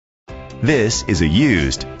This is a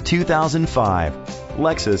used 2005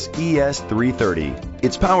 Lexus ES 330.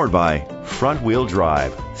 It's powered by front-wheel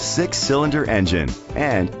drive, 6-cylinder engine,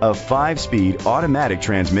 and a 5-speed automatic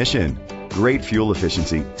transmission. Great fuel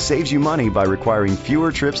efficiency saves you money by requiring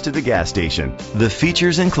fewer trips to the gas station. The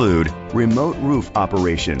features include remote roof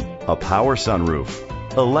operation, a power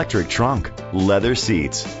sunroof, electric trunk, leather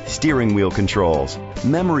seats, steering wheel controls,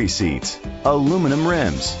 memory seats, aluminum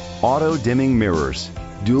rims, auto-dimming mirrors,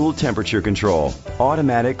 dual temperature control,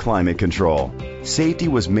 automatic climate control. Safety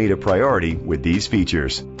was made a priority with these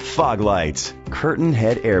features: fog lights, curtain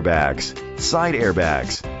head airbags, side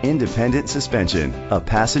airbags, independent suspension, a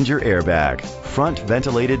passenger airbag, front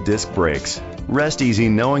ventilated disc brakes. Rest easy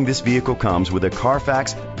knowing this vehicle comes with a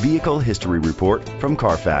Carfax Vehicle History Report from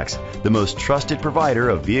Carfax, the most trusted provider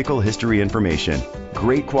of vehicle history information.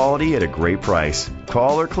 Great quality at a great price.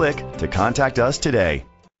 Call or click to contact us today.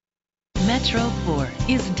 Metro Ford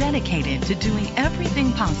is dedicated to doing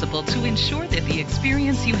everything possible to ensure that the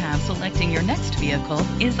experience you have selecting your next vehicle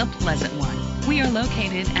is a pleasant one. We are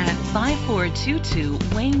located at 5422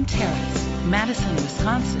 Wayne Terrace, Madison,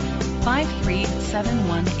 Wisconsin,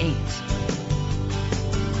 53718.